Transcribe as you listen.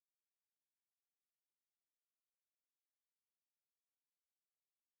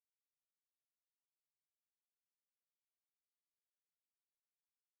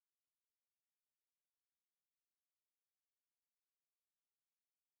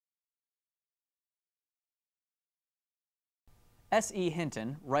S.E.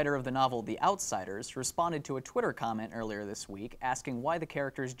 Hinton, writer of the novel The Outsiders, responded to a Twitter comment earlier this week asking why the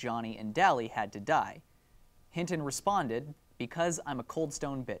characters Johnny and Dally had to die. Hinton responded, "Because I'm a cold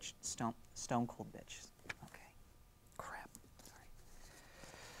stone bitch." Stone cold bitch. Okay. Crap. Sorry.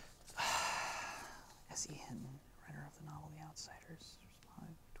 S.E. Hinton, writer of the novel The Outsiders,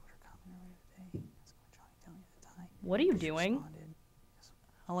 responded to a Twitter comment earlier today asking why Johnny and Dally had to die. What are you doing?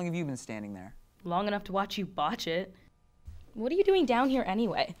 How long have you been standing there? Long enough to watch you botch it. What are you doing down here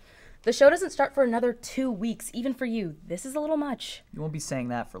anyway? The show doesn't start for another 2 weeks, even for you. This is a little much. You won't be saying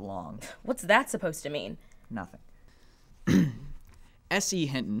that for long. What's that supposed to mean? Nothing. S.E.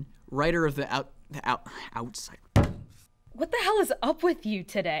 Hinton, writer of The Outsiders. What the hell is up with you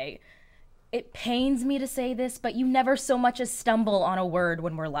today? It pains me to say this, but you never so much as stumble on a word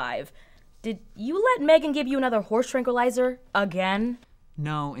when we're live. Did you let Megan give you another horse tranquilizer again?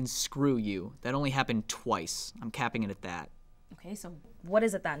 No, and screw you. That only happened twice. I'm capping it at that. Okay, so what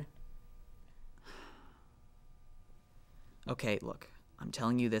is it then? Okay, look. I'm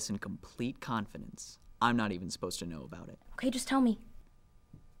telling you this in complete confidence. I'm not even supposed to know about it. Okay, just tell me.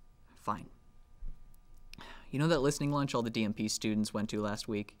 Fine. You know that listening lunch all the DMP students went to last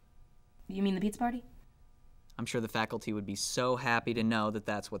week? You mean the pizza party? I'm sure the faculty would be so happy to know that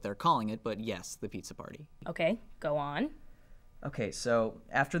that's what they're calling it, but yes, the pizza party. Okay, go on. Okay, so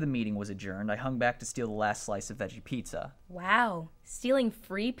after the meeting was adjourned, I hung back to steal the last slice of veggie pizza. Wow, stealing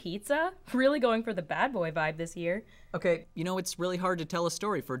free pizza? Really going for the bad boy vibe this year. Okay, you know, it's really hard to tell a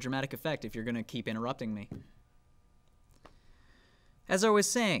story for dramatic effect if you're gonna keep interrupting me. As I was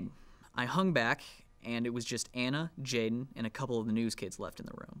saying, I hung back, and it was just Anna, Jaden, and a couple of the news kids left in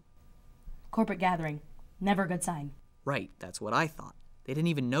the room. Corporate gathering. Never a good sign. Right, that's what I thought. They didn't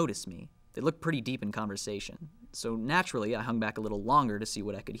even notice me. They looked pretty deep in conversation. So naturally, I hung back a little longer to see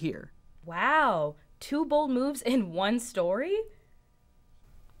what I could hear. Wow, 2 bold moves in one story?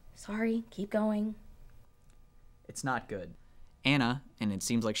 Sorry, keep going. It's not good. Anna, and it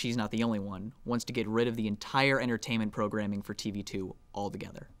seems like she's not the only one, wants to get rid of the entire entertainment programming for TV2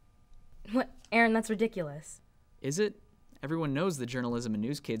 altogether. What? Aaron, that's ridiculous. Is it? Everyone knows the journalism and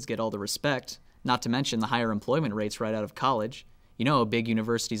news kids get all the respect, not to mention the higher employment rates right out of college. You know, big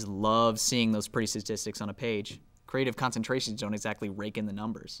universities love seeing those pretty statistics on a page. Creative concentrations don't exactly rake in the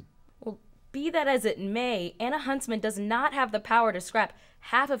numbers. Well, be that as it may, Anna Huntsman does not have the power to scrap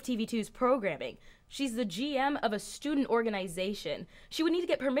half of TV2's programming. She's the GM of a student organization. She would need to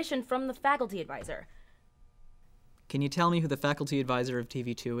get permission from the faculty advisor. Can you tell me who the faculty advisor of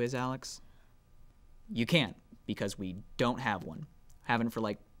TV2 is, Alex? You can't, because we don't have one. Haven't for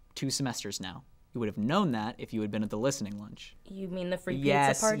like 2 semesters now. You would have known that if you had been at the listening lunch. You mean the free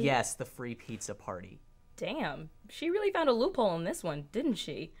pizza party? Yes, the free pizza party. Damn, she really found a loophole in this one, didn't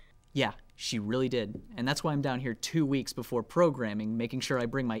she? Yeah, she really did. And that's why I'm down here 2 weeks before programming, making sure I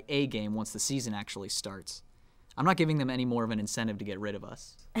bring my A game once the season actually starts. I'm not giving them any more of an incentive to get rid of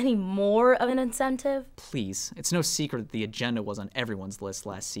us. Any more of an incentive? Please, it's no secret that the agenda was on everyone's list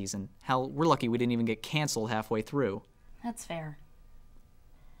last season. Hell, we're lucky we didn't even get canceled halfway through. That's fair.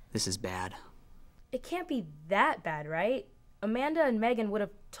 This is bad. It can't be that bad, right? Amanda and Megan would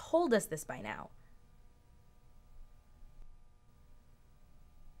have told us this by now.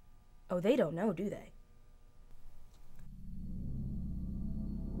 Oh, they don't know, do they?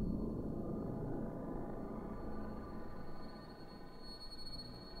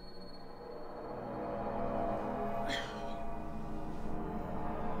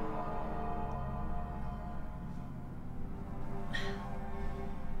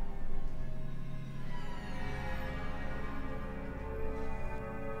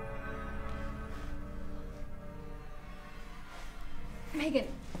 Megan!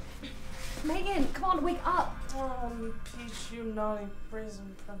 Megan, come on, wake up! Peach, you naughty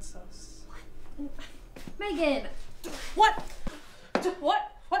brazen princess. Megan! What?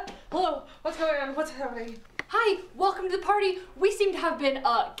 What? Hello? What's going on? What's happening? Hi, welcome to the party. We seem to have been,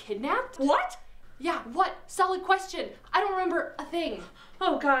 kidnapped? What? Yeah, what? Solid question. I don't remember a thing.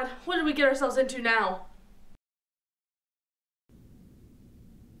 Oh god, what did we get ourselves into now?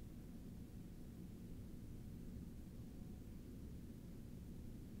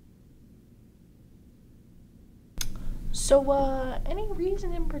 So, any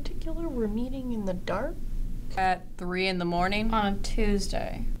reason in particular we're meeting in the dark? At 3 in the morning? On a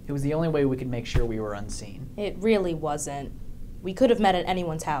Tuesday. It was the only way we could make sure we were unseen. It really wasn't. We could have met at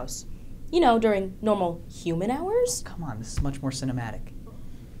anyone's house. You know, during normal human hours? Come on, this is much more cinematic.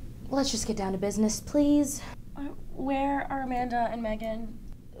 Let's just get down to business, please. Where are Amanda and Megan?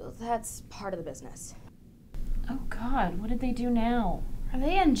 That's part of the business. Oh god, what did they do now? Are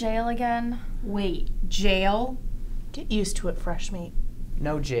they in jail again? Wait, jail? Get used to it, fresh meat.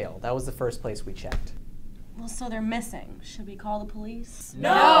 No jail. That was the first place we checked. Well, so they're missing. Should we call the police?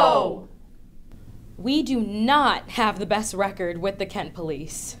 No! We do not have the best record with the Kent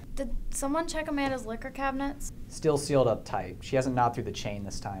police. Did someone check Amanda's liquor cabinets? Still sealed up tight. She hasn't gnawed through the chain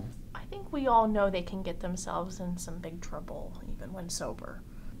this time. I think we all know they can get themselves in some big trouble, even when sober.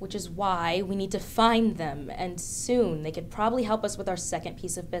 Which is why we need to find them, and soon they could probably help us with our second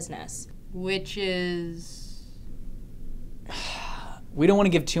piece of business. Which is... We don't want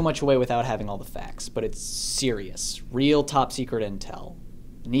to give too much away without having all the facts, but it's serious. Real top secret intel.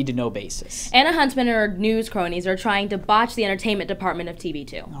 Need to know basis. Anna Huntsman and her news cronies are trying to botch the entertainment department of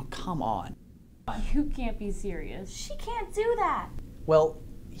TV2. Oh, come on. You can't be serious. She can't do that. Well,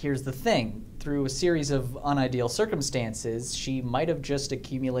 here's the thing. Through a series of unideal circumstances, she might have just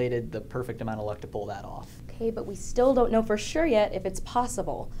accumulated the perfect amount of luck to pull that off. Okay, but we still don't know for sure yet if it's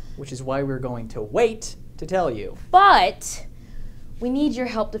possible. Which is why we're going to wait to tell you. But we need your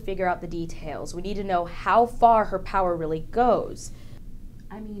help to figure out the details. We need to know how far her power really goes.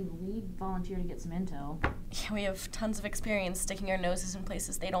 I mean, we volunteer to get some intel. Yeah, we have tons of experience sticking our noses in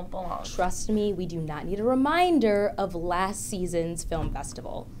places they don't belong. Trust me, we do not need a reminder of last season's film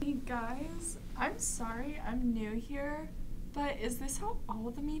festival. Hey guys, I'm sorry, I'm new here, but is this how all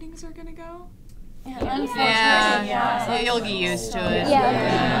of the meetings are gonna go? Yeah, you'll get used to it.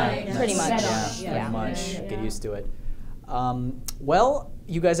 Yeah, pretty much. Pretty much. Get used to it. Well,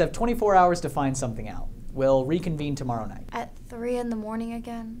 you guys have 24 hours to find something out. We'll reconvene tomorrow night. At 3 in the morning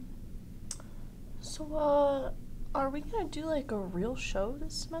again? So, are we gonna do like a real show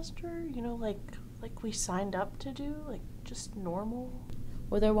this semester? You know, like we signed up to do? Like, just normal?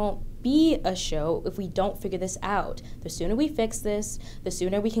 Well, there won't be a show if we don't figure this out. The sooner we fix this, the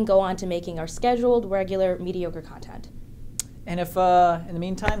sooner we can go on to making our scheduled, regular, mediocre content. And if, in the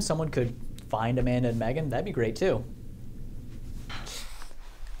meantime, someone could find Amanda and Megan, that'd be great too.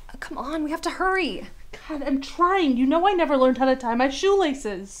 Come on, we have to hurry. God, I'm trying. You know I never learned how to tie my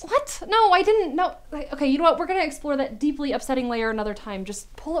shoelaces. What? No, I didn't. No. Okay, you know what? We're gonna explore that deeply upsetting layer another time.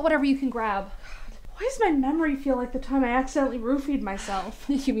 Just pull at whatever you can grab. Why does my memory feel like the time I accidentally roofied myself?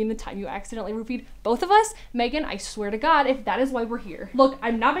 You mean the time you accidentally roofied both of us? Megan, I swear to God, if that is why we're here. Look,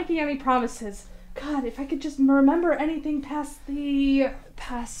 I'm not making any promises. God, if I could just remember anything past the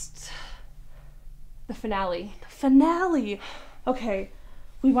finale. The finale. Okay,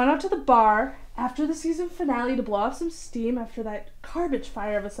 we went out to the bar after the season finale to blow off some steam after that garbage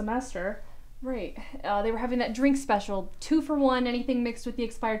fire of a semester. Right. They were having that drink special, 2 for 1, anything mixed with the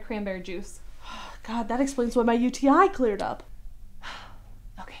expired cranberry juice. God, that explains why my UTI cleared up.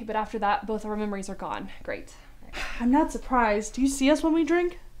 Okay, but after that, both of our memories are gone. Great. I'm not surprised. Do you see us when we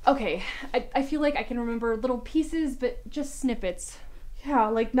drink? Okay, I feel like I can remember little pieces, but just snippets. Yeah,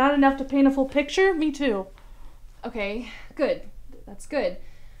 like not enough to paint a full picture? Me too. Okay, good. That's good.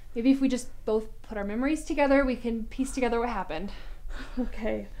 Maybe if we just both put our memories together, we can piece together what happened.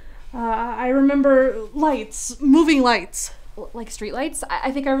 Okay. I remember lights, moving lights. Like streetlights?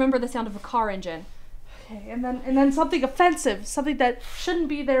 I think I remember the sound of a car engine. Okay, and then something offensive, something that shouldn't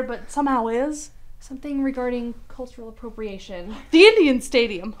be there but somehow is. Something regarding cultural appropriation. The Indian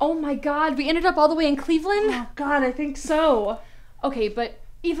Stadium. Oh my God, we ended up all the way in Cleveland? Oh God, I think so. Okay, but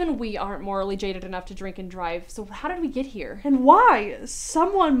even we aren't morally jaded enough to drink and drive, so how did we get here? And why?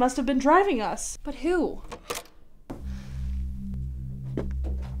 Someone must have been driving us. But who?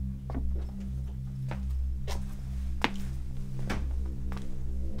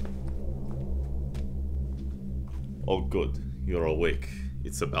 Oh good, you're awake.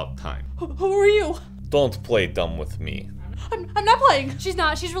 It's about time. Who are you? Don't play dumb with me. I'm not playing. She's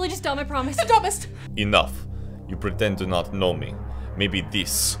not, she's really just dumb, I promise. The dumbest. Enough. You pretend to not know me. Maybe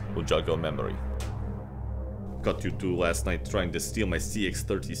this will jog your memory. Got you two last night trying to steal my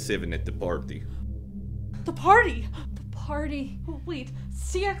CX-37 at the party. The party? The party. Oh, wait,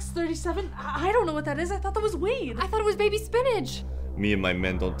 CX-37? I don't know what that is. I thought that was weed. I thought it was baby spinach. Me and my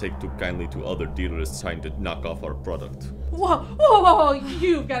men don't take too kindly to other dealers trying to knock off our product. Whoa,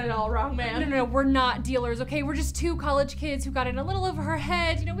 you've got it all wrong, man. No, we're not dealers, okay? We're just 2 college kids who got in a little over our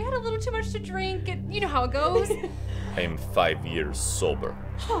head. You know, we had a little too much to drink, and you know how it goes. I am 5 years sober.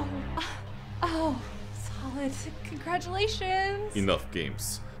 Oh, solid. Congratulations. Enough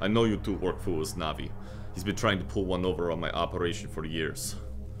games. I know you two work for Usnavi. He's been trying to pull one over on my operation for years.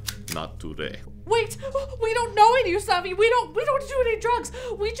 Not today. Wait, we don't know any Usnavi. We don't do any drugs.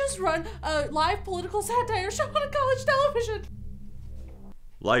 We just run a live political satire show on a college television.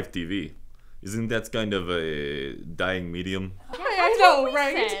 Live TV? Isn't that kind of a dying medium? Yeah, I know,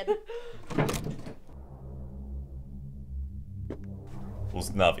 right?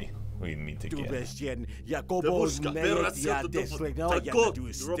 Usnavi, we meet again. What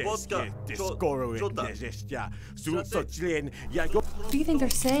do you think they're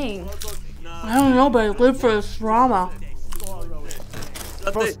saying? I don't know, but I live for this drama.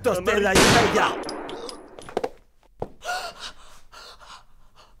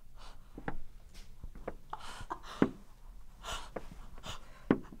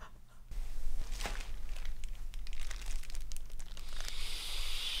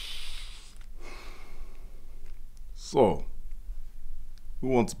 So, who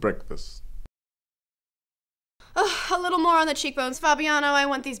wants breakfast? A little more on the cheekbones, Fabiano. I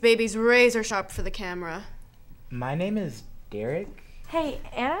want these babies razor sharp for the camera. My name is Derek. Hey,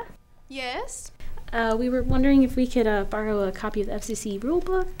 Anna? Yes? We were wondering if we could borrow a copy of the FCC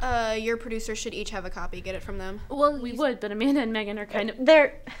rulebook. Your producers should each have a copy. Get it from them. Well, we would, but Amanda and Megan are kind of...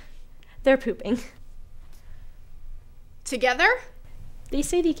 They're pooping. Together? They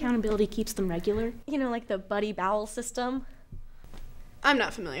say the accountability keeps them regular. You know, like the buddy bowel system. I'm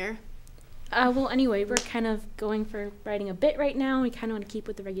not familiar. Well, anyway, we're kind of going for writing a bit right now. We kind of want to keep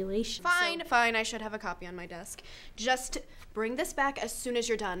with the regulations. Fine. I should have a copy on my desk. Just bring this back as soon as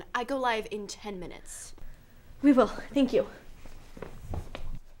you're done. I go live in 10 minutes. We will. Thank you.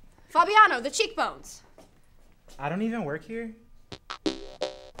 Fabiano, the cheekbones. I don't even work here.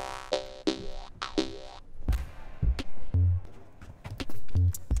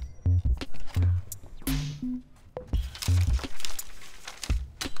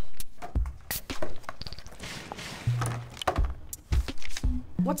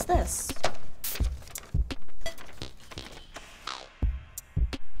 What's this?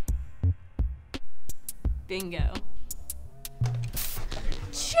 Bingo.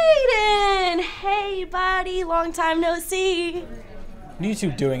 Jaden! Hey, buddy. Long time no see. What are you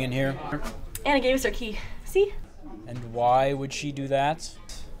two doing in here? Anna gave us her key. See? And why would she do that?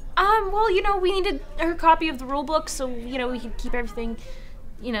 Well, you know, we needed her copy of the rule book so, you know, we could keep everything,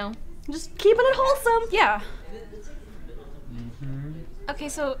 you know, just keeping it wholesome. Yeah. Okay,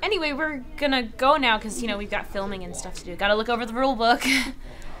 so anyway, we're gonna go now because, you know, we've got filming and stuff to do. Gotta look over the rule book.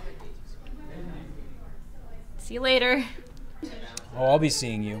 See you later. Oh, I'll be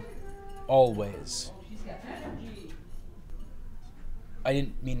seeing you. Always. I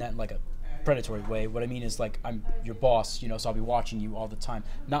didn't mean that in like a predatory way. What I mean is like I'm your boss, you know, so I'll be watching you all the time.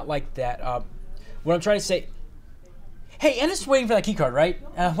 Not like that. What I'm trying to say... Hey, Anna's waiting for that key card, right?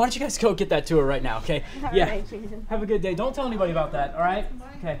 Why don't you guys go get that to her right now, okay? Yeah. Right, have a good day. Don't tell anybody about that, all right?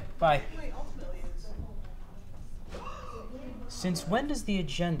 Okay, bye. Since when does the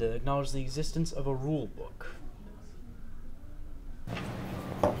agenda acknowledge the existence of a rule book?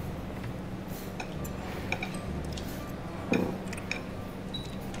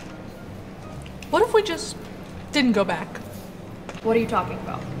 What if we just didn't go back? What are you talking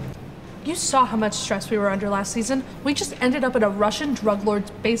about? You saw how much stress we were under last season. We just ended up in a Russian drug lord's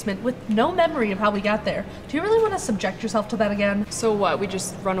basement with no memory of how we got there. Do you really want to subject yourself to that again? So what, we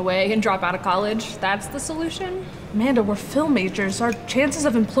just run away and drop out of college? That's the solution? Amanda, we're film majors. Our chances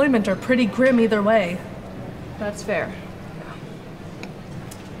of employment are pretty grim either way. That's fair.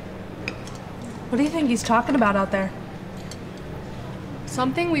 What do you think he's talking about out there?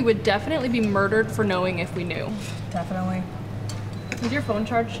 Something we would definitely be murdered for knowing if we knew. Definitely. Is your phone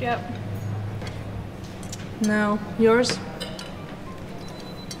charged yet? No. Yours?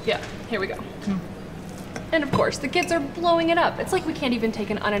 Yeah, here we go. And of course, the kids are blowing it up. It's like we can't even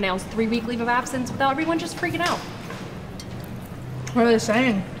take an unannounced 3-week leave of absence without everyone just freaking out. What are they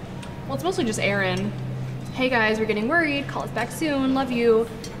saying? Well, it's mostly just Aaron. Hey guys, we're getting worried. Call us back soon. Love you.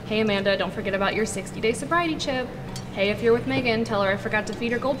 Hey Amanda, don't forget about your 60-day sobriety chip. Hey, if you're with Megan, tell her I forgot to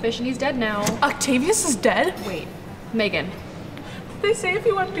feed her goldfish and he's dead now. Octavius is dead? Wait, Megan. They say if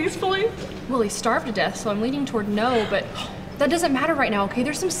he went peacefully. Well, he starved to death, so I'm leaning toward no, but that doesn't matter right now, okay?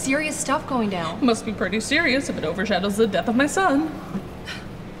 There's some serious stuff going down. Must be pretty serious if it overshadows the death of my son.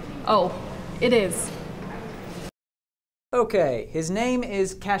 Oh, it is. Okay, his name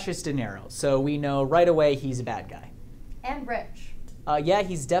is Cassius De Niro, so we know right away he's a bad guy. And rich. Yeah,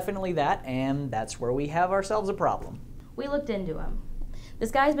 he's definitely that, and that's where we have ourselves a problem. We looked into him.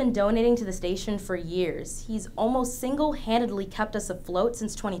 This guy's been donating to the station for years. He's almost single-handedly kept us afloat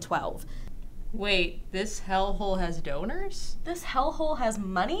since 2012. Wait, this hellhole has donors? This hellhole has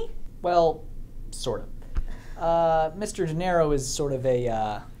money? Well, sort of. Mr. De Niro is sort of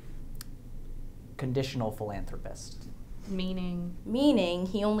a, conditional philanthropist. Meaning? Meaning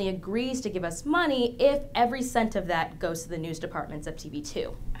he only agrees to give us money if every cent of that goes to the news departments of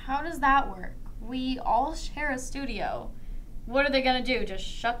TV2. How does that work? We all share a studio. What are they gonna do? Just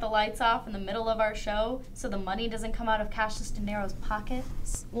shut the lights off in the middle of our show so the money doesn't come out of Cassius Dinero's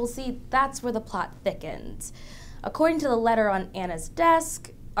pockets? Well, see, that's where the plot thickens. According to the letter on Anna's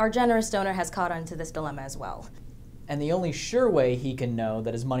desk, our generous donor has caught on to this dilemma as well. And the only sure way he can know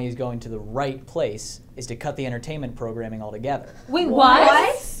that his money is going to the right place is to cut the entertainment programming altogether. Wait,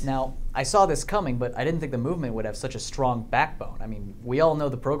 what? Now, I saw this coming, but I didn't think the movement would have such a strong backbone. I mean, we all know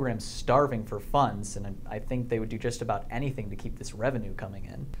the program's starving for funds, and I think they would do just about anything to keep this revenue coming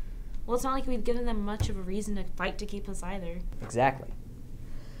in. Well, it's not like we've given them much of a reason to fight to keep us either. Exactly.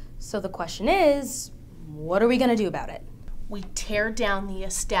 So the question is, what are we gonna do about it? We tear down the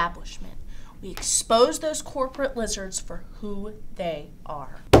establishment. We expose those corporate lizards for who they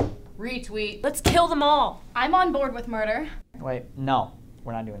are. Retweet. Let's kill them all. I'm on board with murder. Wait, no,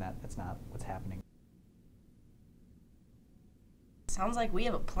 we're not doing that. That's not what's happening. Sounds like we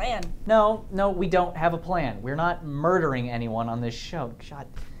have a plan. No, we don't have a plan. We're not murdering anyone on this show. God,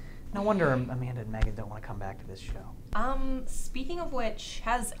 no wonder Amanda and Megan don't want to come back to this show. Speaking of which,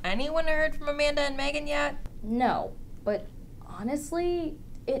 has anyone heard from Amanda and Megan yet? No, but honestly,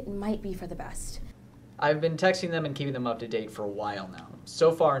 it might be for the best. I've been texting them and keeping them up to date for a while now.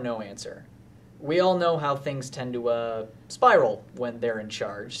 So far, no answer. We all know how things tend to spiral when they're in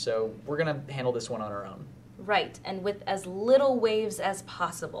charge, so we're gonna handle this one on our own. Right, and with as little waves as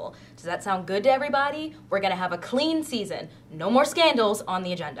possible. Does that sound good to everybody? We're gonna have a clean season. No more scandals on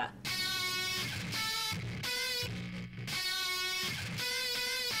the agenda.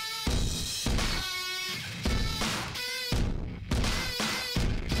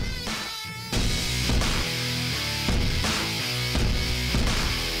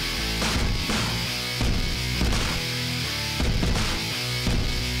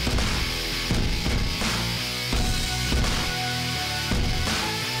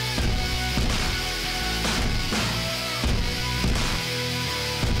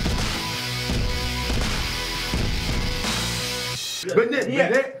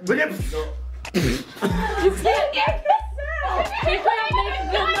 You can't get this out! You can't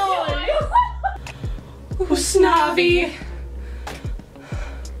make the noise! Ooh, Snavi!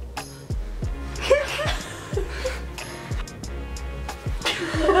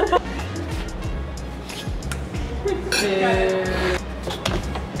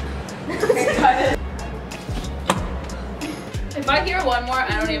 If I hear one more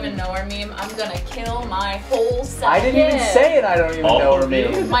I don't even know her meme, I'm gonna kill my whole self. I didn't even say it, I don't even know her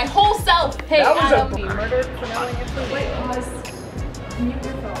meme. My whole self. Hey, That was Adam. a- Be murdered for knowing information. Wait, pause. Mute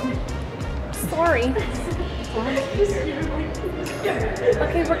your phone. Sorry.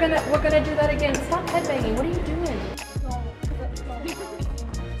 Okay, we're gonna do that again. Stop headbanging. What are you doing?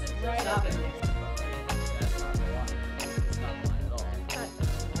 Stop it.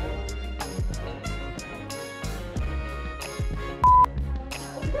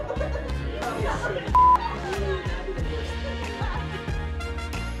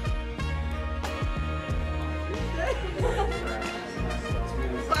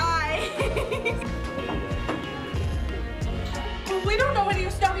 We don't know any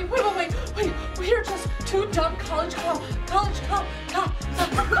use now. Wait. We are just two dumb college Michelle,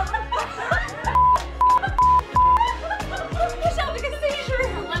 because seizure.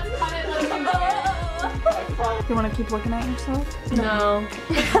 Let's cut it. You want to keep looking at yourself? No.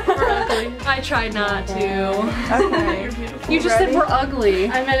 We're ugly. I tried not to. Okay. You just said we're ugly.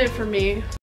 I meant it for me.